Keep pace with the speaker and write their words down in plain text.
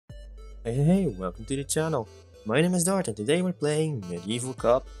Hey, welcome to the channel. My name is Dart and today we're playing medieval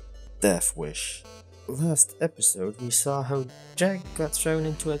cop Deathwish. Last episode we saw how Dregg got thrown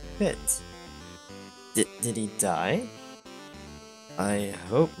into a pit. Did he die? I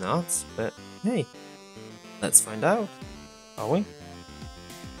hope not, but hey, let's find out, shall we?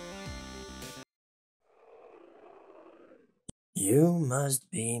 You must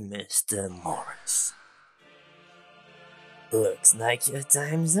be Mr. Morris. Looks like your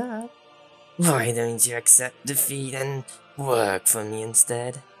time's up. Why don't you accept defeat and work for me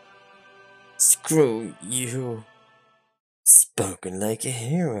instead? Screw you. Spoken like a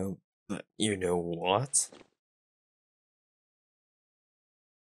hero, but you know what?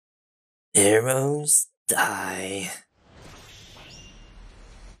 Heroes die.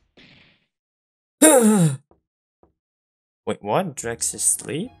 Wait, what? Dregg's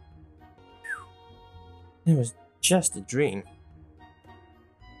asleep? It was just a dream.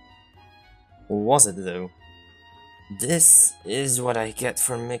 Or was it though? This is what I get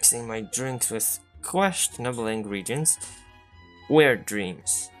for mixing my drinks with questionable ingredients. Weird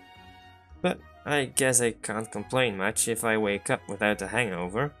dreams. But I guess I can't complain much if I wake up without a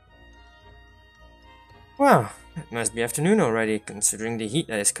hangover. Well, it must be afternoon already, considering the heat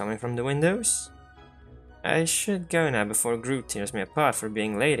that is coming from the windows. I should go now before Groot tears me apart for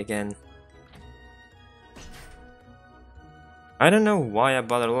being late again. I don't know why I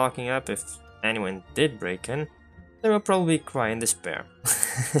bother locking up. If anyone did break in, they will probably cry in despair.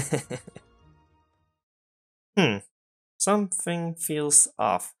 Something feels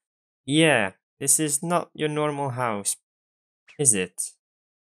off. Yeah, this is not your normal house, is it?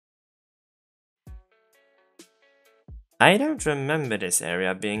 I don't remember this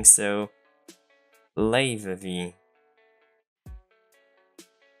area being so lava-y.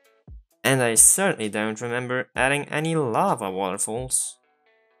 And I certainly don't remember adding any lava waterfalls.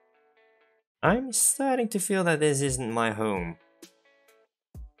 I'm starting to feel that this isn't my home.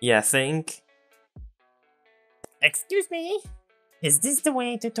 Yeah, think? Excuse me? Is this the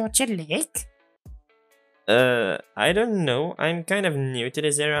way to Torture Lake? I don't know. I'm kind of new to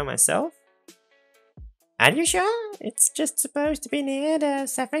this area myself. Are you sure? It's just supposed to be near the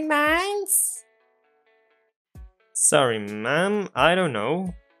Suffering Mines? Sorry, ma'am. I don't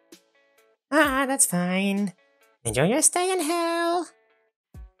know. Ah, that's fine. Enjoy your stay in hell.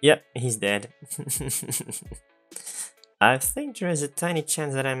 Yep, he's dead. I think there is a tiny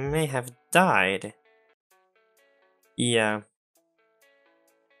chance that I may have died. Yeah.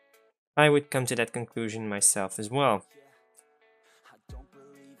 I would come to that conclusion myself as well.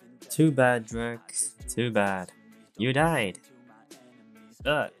 Too bad, Dregg. Too bad. You died.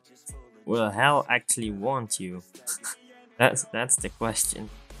 But will hell actually want you? That's the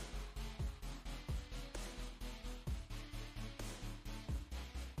question.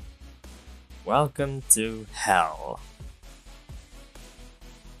 Welcome to hell.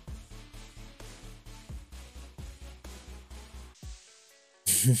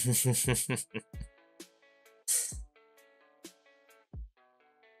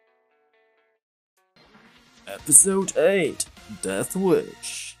 Episode 8,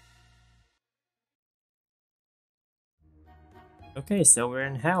 Deathwish. Okay, so we're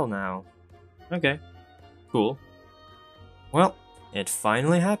in hell now. Okay, cool. Well, it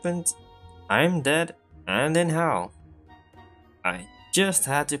finally happened. I'm dead and in hell. I just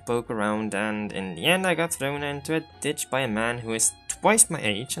had to poke around and in the end I got thrown into a ditch by a man who is twice my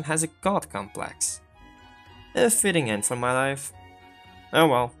age and has a god complex. A fitting end for my life. Oh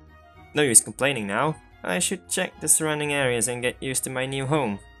well, no use complaining now. I should check the surrounding areas and get used to my new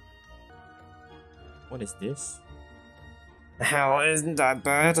home. What is this? Hell isn't that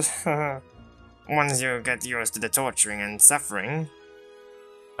bad. Once you get used to the torturing and suffering.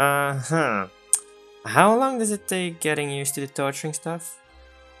 Uh-huh. How long does it take getting used to the torturing stuff?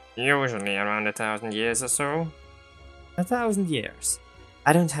 Usually around 1,000 years or so. 1,000 years.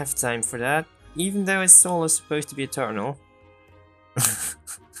 I don't have time for that, even though his soul is supposed to be eternal.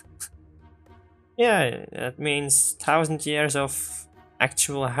 Yeah, that means 1,000 years of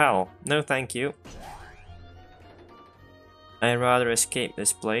actual hell. No thank you. I'd rather escape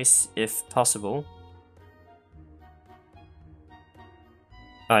this place, if possible.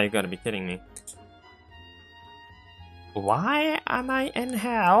 Oh, you gotta be kidding me. Why am I in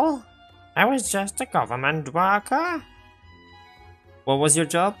hell? I was just a government worker. What was your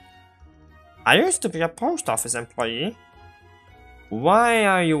job? I used to be a post office employee. Why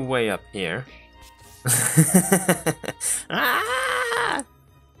are you way up here? Ah!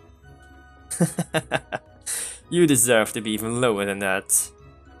 You deserve to be even lower than that.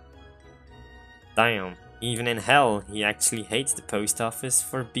 Damn. Even in hell, he actually hates the post office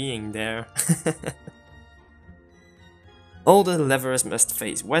for being there. All the levers must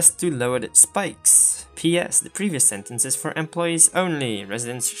face west to lower the spikes. P.S. The previous sentence is for employees only.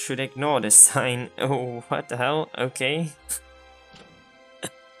 Residents should ignore this sign. Oh, what the hell? Okay.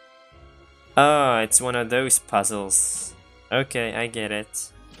 Oh, it's one of those puzzles. Okay, I get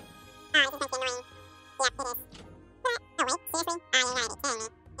it.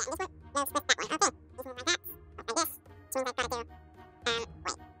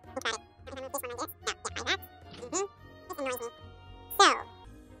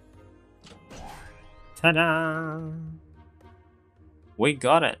 Ta-da! We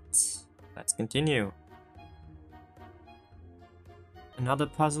got it! Let's continue. Another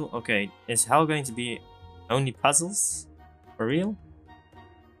puzzle? Okay, is hell going to be only puzzles? For real?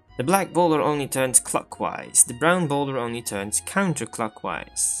 The black boulder only turns clockwise. The brown boulder only turns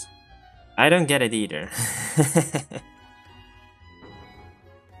counterclockwise. I don't get it either.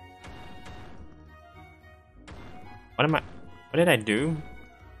 What did I do?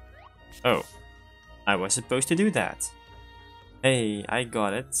 Oh. I was supposed to do that. Hey, I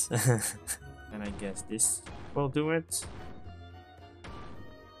got it. And I guess this will do it.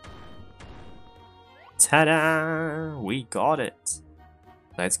 Ta-da! We got it.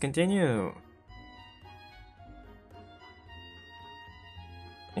 Let's continue.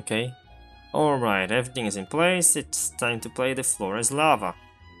 Okay. Alright, everything is in place. It's time to play the floor as lava.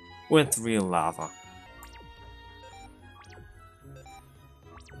 With real lava.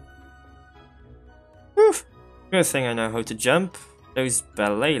 Whew. Good thing I know how to jump. Those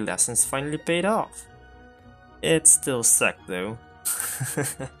ballet lessons finally paid off. It still sucked though.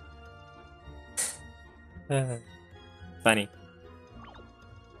 Funny.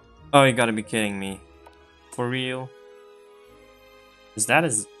 Oh, you gotta be kidding me. For real? Is that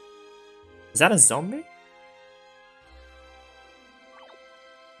a zombie?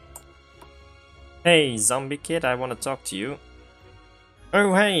 Hey, zombie kid, I wanna talk to you.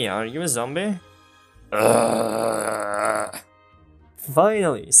 Oh hey, are you a zombie?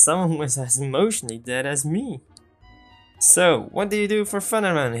 Finally, someone was as emotionally dead as me. So, what do you do for fun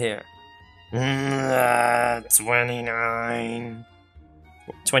around here? 29.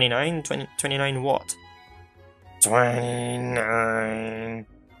 29? 29 what? 29.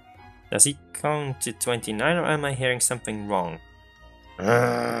 Does he count to 29 or am I hearing something wrong?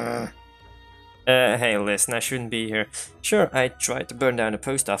 Hey, listen, I shouldn't be here. Sure, I tried to burn down the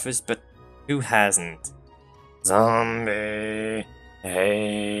post office, but who hasn't? Zombie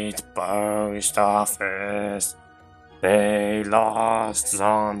hate post office. They lost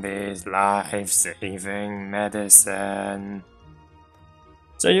zombies' life-saving medicine.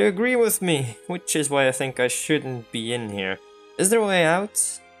 So you agree with me, which is why I think I shouldn't be in here. Is there a way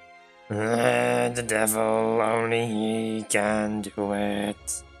out? The devil, only he can do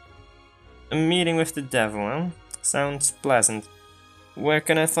it. A meeting with the devil, huh? Sounds pleasant. Where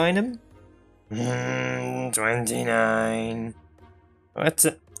can I find him? 29.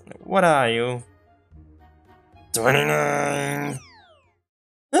 What are you? 29.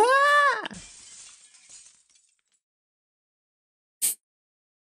 Ah!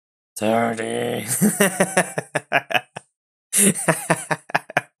 30.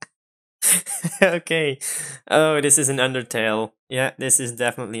 Okay. Oh, this is an Undertale. Yeah, this is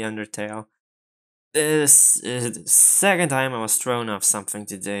definitely Undertale. This is the second time I was thrown off something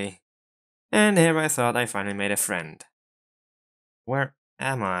today. And here I thought I finally made a friend. Where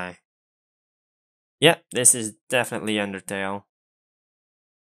am I? Yep, this is definitely Undertale.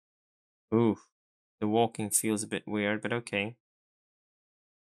 Ooh, the walking feels a bit weird, but okay.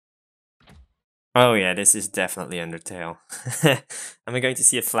 Oh yeah, this is definitely Undertale. Am I going to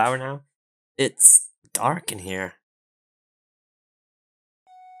see a flower now? It's dark in here.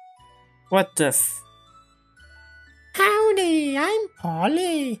 What the f... Howdy, I'm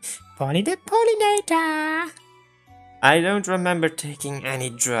Polly. Polly the Pollinator. I don't remember taking any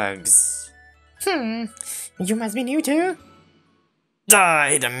drugs. You must be new too?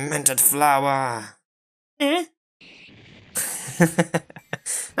 Die, demented flower! Eh?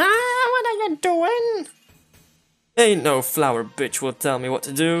 What are you doing? Ain't no flower bitch will tell me what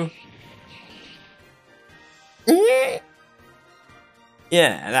to do. Eh?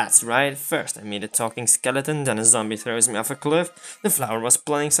 Yeah, that's right. First I meet a talking skeleton, then a zombie throws me off a cliff. The flower was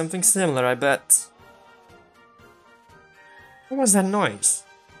planning something similar, I bet. What was that noise?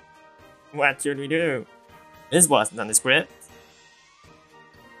 What should we do? This wasn't on the script.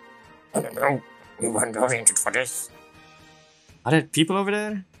 I don't know. We weren't oriented for this. Are there people over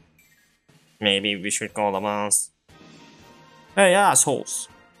there? Maybe we should call them us. Hey assholes!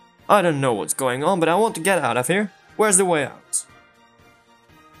 I don't know what's going on, but I want to get out of here. Where's the way out?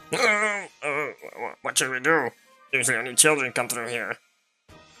 What should we do? Usually only children come through here.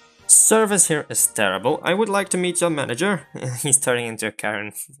 Service here is terrible. I would like to meet your manager. He's turning into a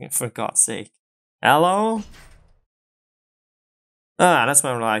Karen, for God's sake. Hello? Ah, that's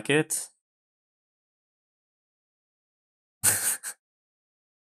more like it.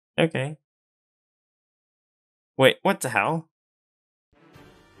 Okay. Wait, what the hell?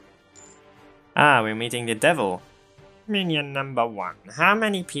 Ah, we're meeting the devil. Minion number 1. How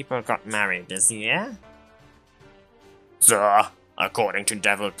many people got married this year? Sir, according to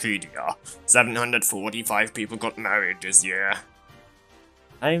Devilpedia, 745 people got married this year.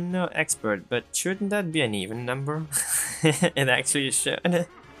 I'm no expert, but shouldn't that be an even number? It actually should.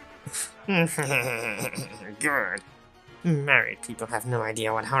 Good. Married people have no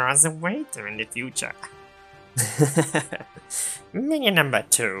idea what horrors await them in the future. Minion number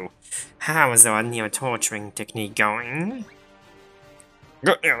 2. How is our new torturing technique going?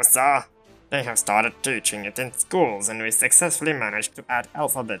 Good news, sir. They have started teaching it in schools and we successfully managed to add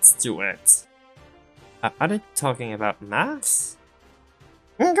alphabets to it. Are they talking about maths?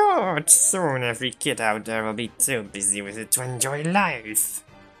 Good. Soon every kid out there will be too busy with it to enjoy life.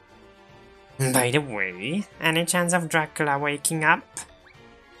 By the way, any chance of Dracula waking up?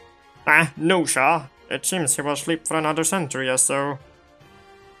 No, sir. It seems he will sleep for another century or so.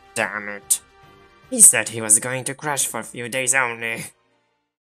 Damn it. He said he was going to crash for a few days only.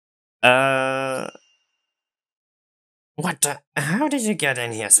 What the? How did you get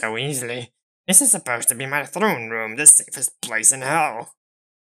in here so easily? This is supposed to be my throne room, the safest place in hell.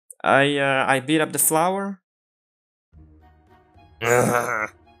 I beat up the flower?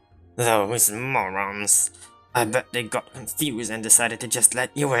 Those morons. I bet they got confused and decided to just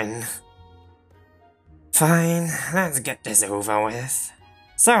let you in. Fine, let's get this over with.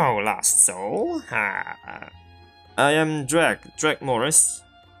 So, lost soul? I am Dregg Morris.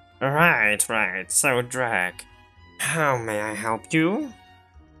 Right, so Dregg. How may I help you?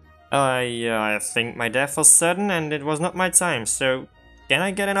 I think my death was sudden and it was not my time, so can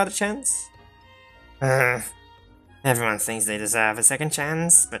I get another chance? Everyone thinks they deserve a second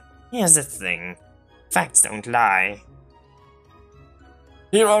chance, but here's the thing. Facts don't lie.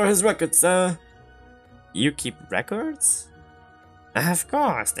 Here are his records, sir. You keep records? Of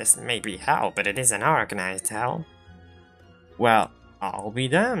course, this may be hell, but it is an organized hell. Well, I'll be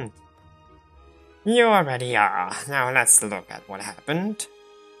damned. You already are. Now let's look at what happened.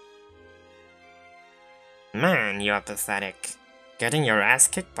 Man, you're pathetic. Getting your ass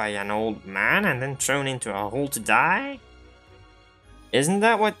kicked by an old man and then thrown into a hole to die? Isn't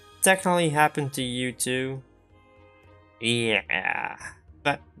that what technically happened to you too? Yeah,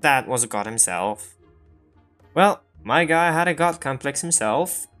 but that was God himself. Well, my guy had a god complex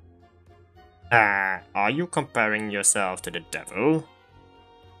himself. Are you comparing yourself to the devil?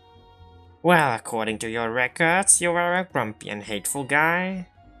 Well, according to your records, you were a grumpy and hateful guy.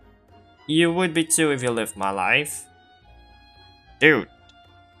 You would be too if you lived my life. Dude,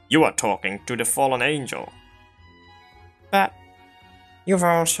 you are talking to the fallen angel. But you've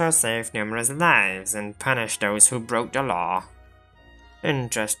also saved numerous lives and punished those who broke the law.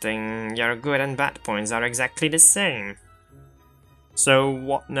 Interesting, your good and bad points are exactly the same. So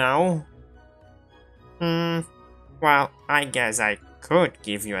what now? Well, I guess I could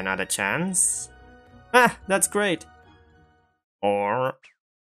give you another chance. Ah, that's great. Or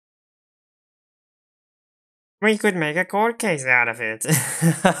we could make a court case out of it.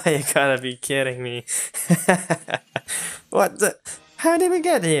 You gotta be kidding me. What the? How did we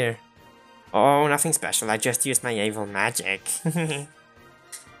get here? Oh, nothing special, I just used my evil magic.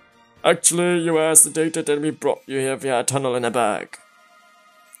 Actually, you were sedated and we brought you here via a tunnel in a bag.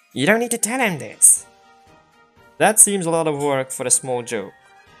 You don't need to tell him this. That seems a lot of work for a small joke.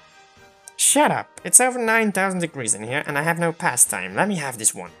 Shut up, it's over 9,000 degrees in here and I have no pastime. Let me have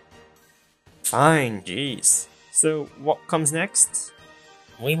this one. Fine, jeez. So, what comes next?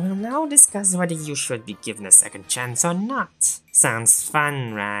 We will now discuss whether you should be given a second chance or not. Sounds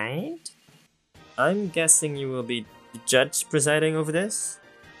fun, right? I'm guessing you will be the judge presiding over this?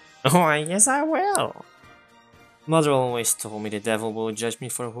 Why, yes I will. Mother always told me the devil will judge me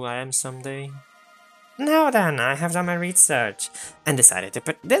for who I am someday. Now then, I have done my research and decided to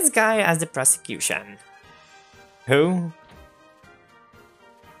put this guy as the prosecution. Who?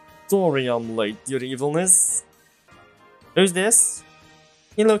 Sorry I'm late, your evilness. Who's this?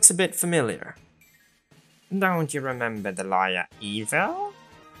 He looks a bit familiar. Don't you remember the lawyer Evil?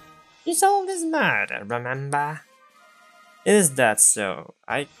 He solved his murder, remember? Is that so?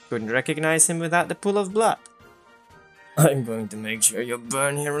 I couldn't recognize him without the pool of blood. I'm going to make sure you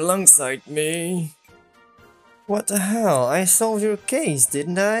burn here alongside me. What the hell? I solved your case,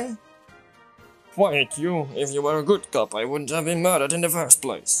 didn't I? Quiet you. If you were a good cop, I wouldn't have been murdered in the first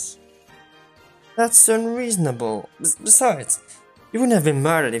place. That's unreasonable. Besides, you wouldn't have been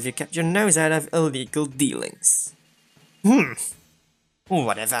murdered if you kept your nose out of illegal dealings.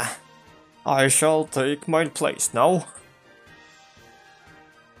 Whatever. I shall take my place now.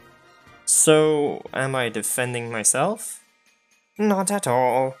 So, am I defending myself? Not at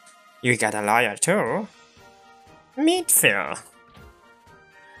all. You got a lawyer too. Meet Phil.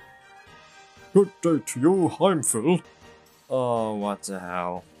 Good day to you, I'm Phil. Oh, what the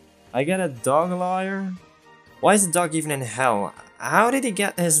hell. I get a dog lawyer? Why is the dog even in hell? How did he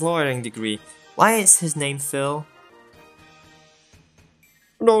get his lawyering degree? Why is his name Phil?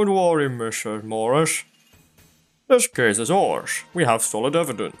 Don't worry, Mr. Morris. This case is ours. We have solid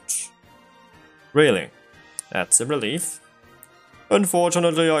evidence. Really? That's a relief.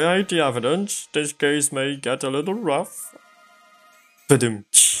 Unfortunately, I hate the evidence. This case may get a little rough.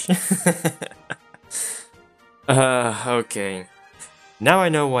 Badumch. Okay. Now I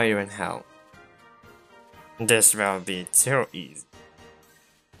know why you're in hell. This will be too easy.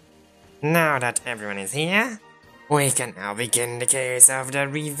 Now that everyone is here, we can now begin the case of the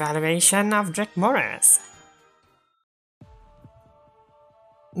revaluation of Dregg Morris.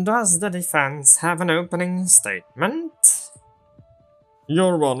 Does the defense have an opening statement?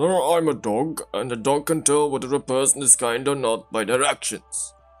 Your Honor, I'm a dog, and a dog can tell whether a person is kind or not by their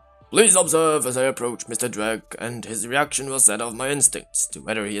actions. Please observe as I approach Mr. Dregg, and his reaction will set off my instincts to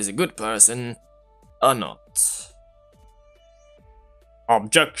whether he is a good person or not.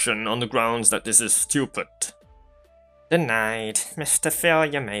 Objection on the grounds that this is stupid. Denied. Mr. Phil,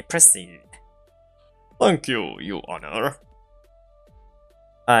 you may proceed. Thank you, Your Honor.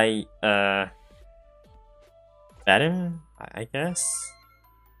 Bet him, I guess?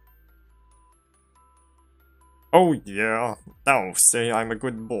 Oh yeah, now say I'm a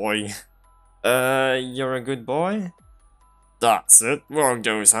good boy. You're a good boy? That's it, work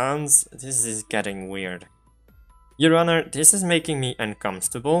those hands. This is getting weird. Your Honor, this is making me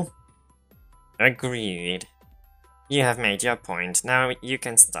uncomfortable. Agreed. You have made your point, now you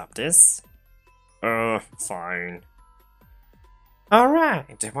can stop this. Fine.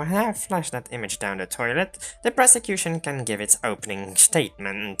 Alright, when I flush that image down the toilet, the prosecution can give its opening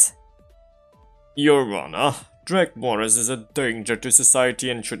statement. Your Honor, Dregg Morris is a danger to society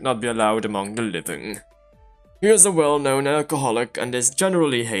and should not be allowed among the living. He is a well-known alcoholic and is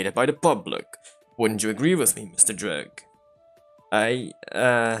generally hated by the public. Wouldn't you agree with me, Mr. Dregg?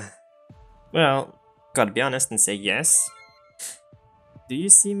 Well, gotta be honest and say yes. Do you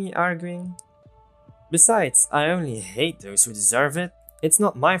see me arguing? Besides, I only hate those who deserve it. It's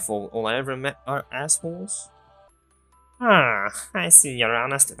not my fault all I ever met are assholes. Ah, I see you're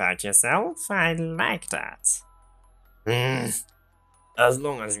honest about yourself. I like that. As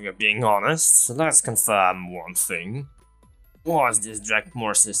long as we're being honest, let's confirm one thing. Was this Dregg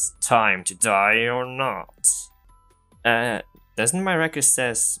Morris's time to die or not? Doesn't my record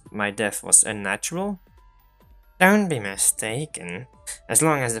says my death was unnatural? Don't be mistaken. As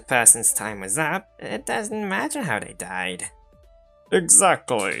long as the person's time was up, it doesn't matter how they died.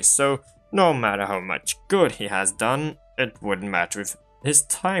 Exactly, so no matter how much good he has done, it wouldn't matter if his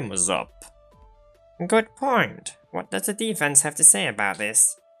time was up. Good point. What does the defense have to say about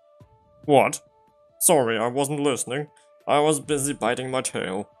this? What? Sorry, I wasn't listening. I was busy biting my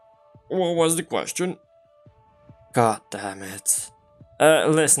tail. What was the question? God damn it.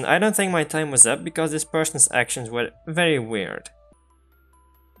 Listen, I don't think my time was up because this person's actions were very weird.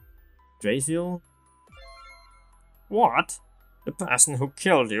 Draziel? What? The person who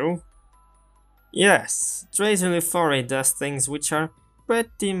killed you? Yes, Draziel does things which are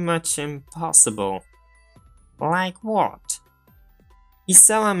pretty much impossible. Like what? He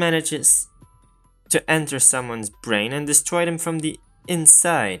somehow manages to enter someone's brain and destroy them from the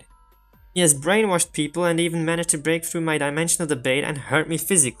inside. He has brainwashed people and even managed to break through my dimensional debate and hurt me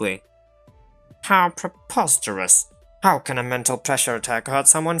physically. How preposterous! How can a mental pressure attack hurt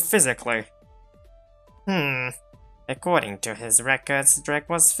someone physically? According to his records, Dregg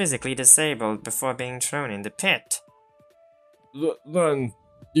was physically disabled before being thrown in the pit. Then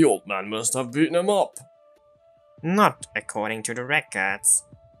the old man must have beaten him up. Not according to the records.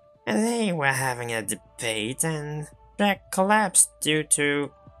 They were having a debate and Dregg collapsed due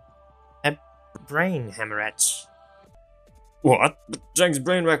to a brain hemorrhage. What? But Dregg's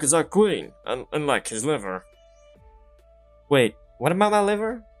brain records are clean, unlike his liver. Wait, what about my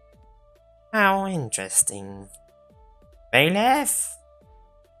liver? How interesting. Bailiff?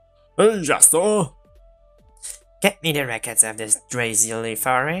 Yes, sir. Get me the records of this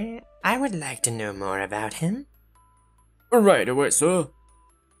Lucifer. I would like to know more about him. Right away, sir.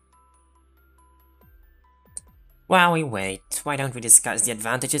 While we wait, why don't we discuss the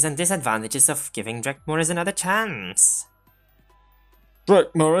advantages and disadvantages of giving Dregg another chance?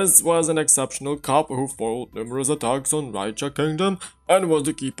 Dregg was an exceptional cop who foiled numerous attacks on Raicha Kingdom and was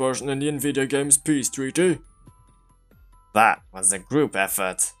the key person in the Nvidia Games peace treaty. That was a group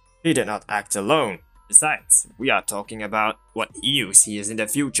effort. He did not act alone. Besides, we are talking about what use he is in the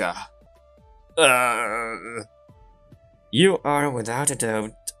future. You are without a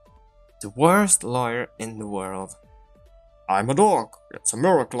doubt the worst lawyer in the world. I'm a dog. It's a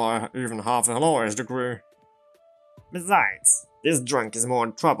miracle I even have a lawyer's degree. Besides, this drunk is more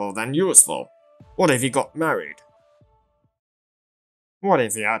trouble than useful. What if he got married? What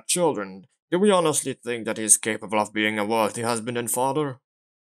if he had children? Do we honestly think that he is capable of being a worthy husband and father?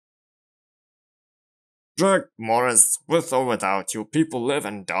 Dregg Morris, with or without you, people live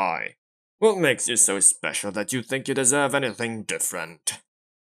and die. What makes you so special that you think you deserve anything different?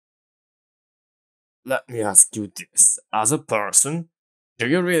 Let me ask you this, as a person, do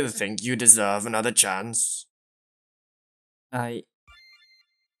you really think you deserve another chance? We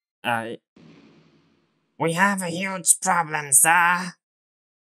have a huge problem, sir.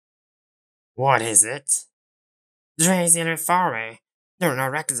 What is it? Lucifer. There are no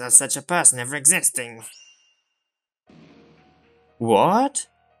records of such a person ever existing. What?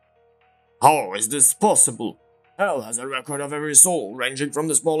 How is this possible? Hell has a record of every soul, ranging from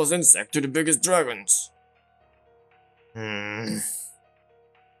the smallest insect to the biggest dragons. Is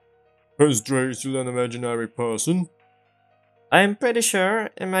Dregg still an imaginary person? I'm pretty sure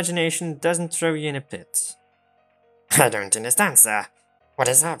imagination doesn't throw you in a pit. I don't understand, sir. What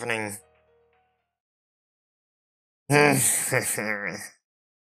is happening?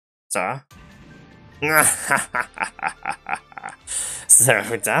 Sir?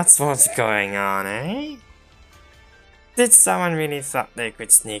 So that's what's going on, eh? Did someone really thought they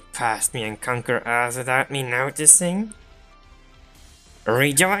could sneak past me and conquer Earth without me noticing?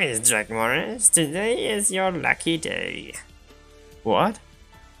 Rejoice, Dregg Morris. Today is your lucky day. What?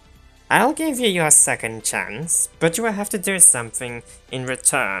 I'll give you your second chance, but you will have to do something in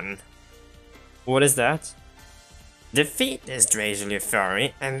return. What is that? Defeat this Lucifer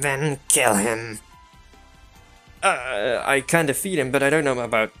and then kill him. I can defeat him, but I don't know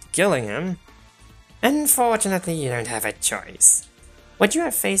about killing him. Unfortunately, you don't have a choice. What you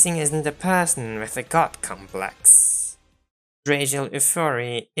are facing isn't a person with a god complex.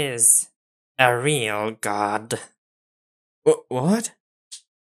 Lucifer is a real god. What?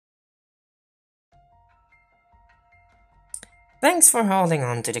 Thanks for holding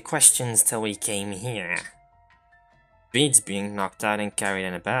on to the questions till we came here. Beats being knocked out and carried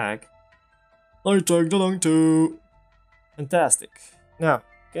in a bag. I tagged along too. Fantastic. Now,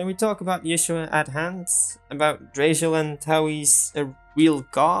 can we talk about the issue at hand? About Dregg and how he's a real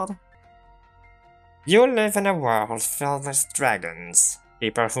god? You live in a world filled with dragons,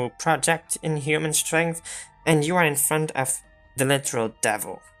 people who project inhuman strength, and you are in front of the literal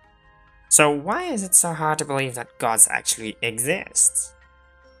devil. So why is it so hard to believe that gods actually exist?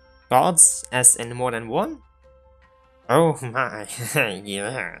 Gods, as in more than one? Oh my,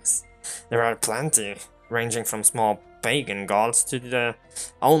 yes. There are plenty, ranging from small pagan gods to the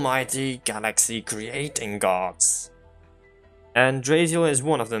almighty galaxy-creating gods. And Dregg is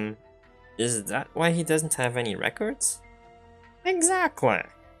one of them. Is that why he doesn't have any records? Exactly.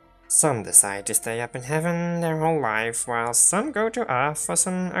 Some decide to stay up in heaven their whole life, while some go to Earth for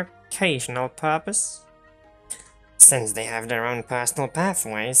some occasional purpose. Since they have their own personal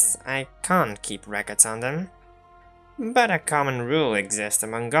pathways, I can't keep records on them. But a common rule exists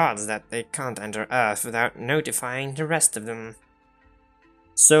among gods that they can't enter Earth without notifying the rest of them.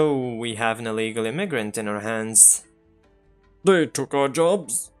 So we have an illegal immigrant in our hands. They took our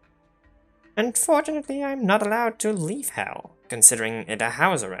jobs. Unfortunately, I'm not allowed to leave Hell, considering it a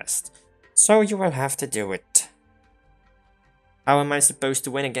house arrest, so you will have to do it. How am I supposed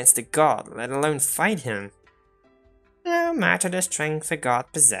to win against a god, let alone fight him? No matter the strength a god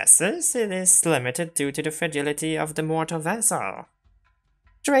possesses, it is limited due to the fragility of the mortal vessel.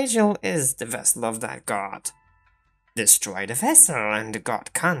 Dregg is the vessel of that god. Destroy the vessel and the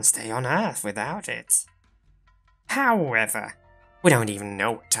god can't stay on Earth without it. However, we don't even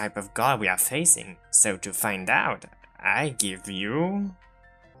know what type of god we are facing, so to find out, I give you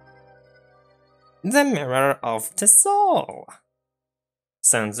the Mirror of the Soul.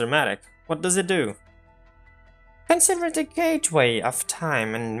 Sounds dramatic. What does it do? Consider it a gateway of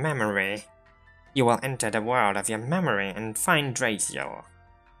time and memory. You will enter the world of your memory and find Dregg.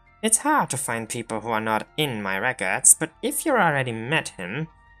 It's hard to find people who are not in my records, but if you already met him,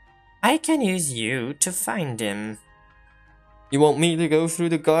 I can use you to find him. You want me to go through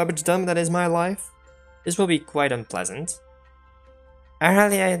the garbage dump that is my life? This will be quite unpleasant.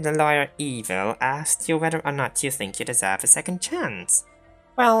 Earlier, the lawyer Evil asked you whether or not you think you deserve a second chance.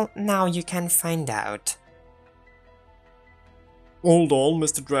 Well, now you can find out. Hold on,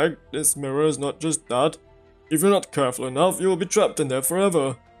 Mr. Dregg, this mirror is not just that. If you're not careful enough, you will be trapped in there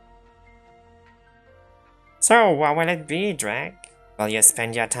forever. So, what will it be, Dregg? Will you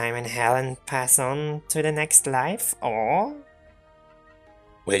spend your time in hell and pass on to the next life, or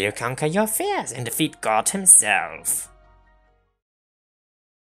will you conquer your fears and defeat God himself?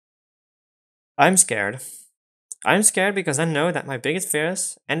 I'm scared. I'm scared because I know that my biggest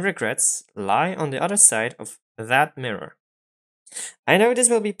fears and regrets lie on the other side of that mirror. I know this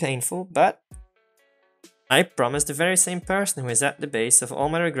will be painful, but I promise the very same person who is at the base of all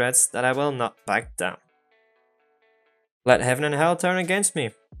my regrets that I will not back down. Let heaven and hell turn against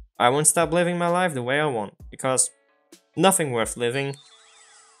me. I won't stop living my life the way I want, because nothing worth living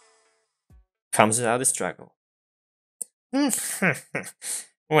comes without a struggle.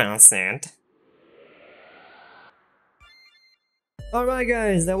 Well said. Alright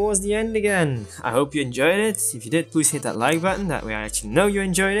guys, that was the end again. I hope you enjoyed it. If you did, please hit that like button, that way I actually know you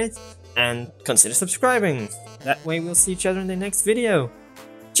enjoyed it. And consider subscribing. That way we'll see each other in the next video.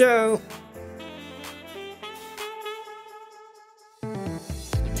 Ciao!